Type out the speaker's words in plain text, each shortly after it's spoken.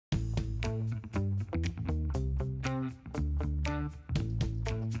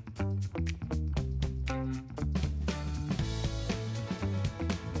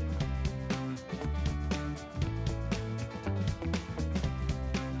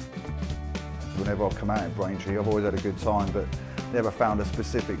whenever I've come out in Braintree. I've always had a good time, but never found a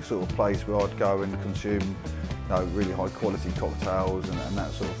specific sort of place where I'd go and consume really high quality cocktails and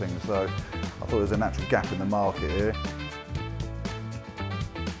that sort of thing. So I thought there was a natural gap in the market here.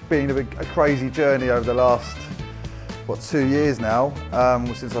 Been a crazy journey over the last, 2 years now.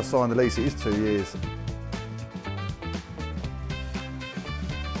 Since I signed the lease, it is 2 years.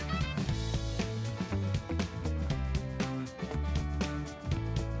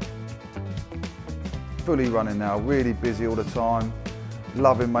 Fully running now, really busy all the time.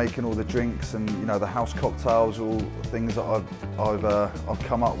 Loving making all the drinks and the house cocktails, all things that I've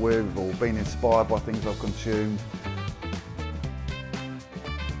come up with or been inspired by things I've consumed.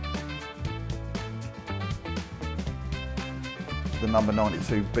 The number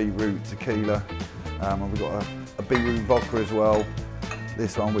 92 beetroot tequila, and we've got a beetroot vodka as well.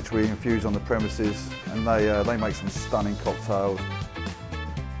 This one, which we infuse on the premises, and they make some stunning cocktails.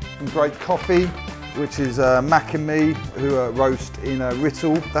 Some great coffee, which is Mac and Me, who roast in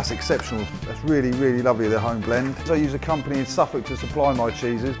Rittle. That's exceptional. That's really, really lovely, their home blend. So I use a company in Suffolk to supply my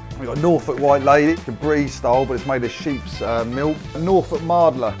cheeses. We've got Norfolk White Lady, it's a brie style, but it's made of sheep's milk. Norfolk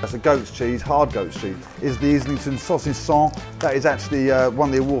Mardler, that's a goat's cheese, hard goat's cheese, is the Islington Saucisson. That is actually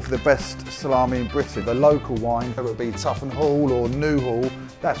won the award for the best salami in Britain. The local wine, whether it be Tuffin Hall or New Hall,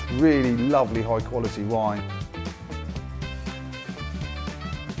 that's really lovely, high quality wine.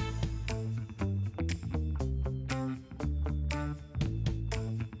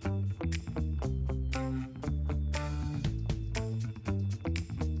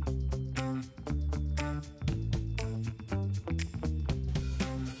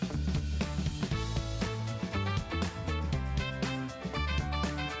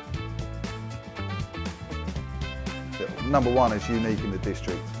 Number one, it's unique in the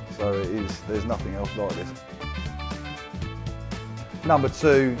district, so there's nothing else like this. Number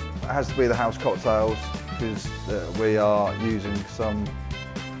two, it has to be the house cocktails, because we are using some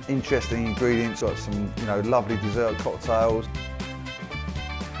interesting ingredients, like some lovely dessert cocktails.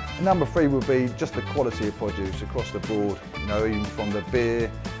 And number three would be just the quality of produce across the board, even from the beer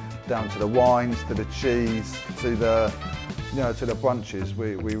down to the wines, to the cheese, to the to the brunches.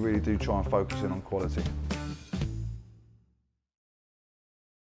 We really do try and focus in on quality.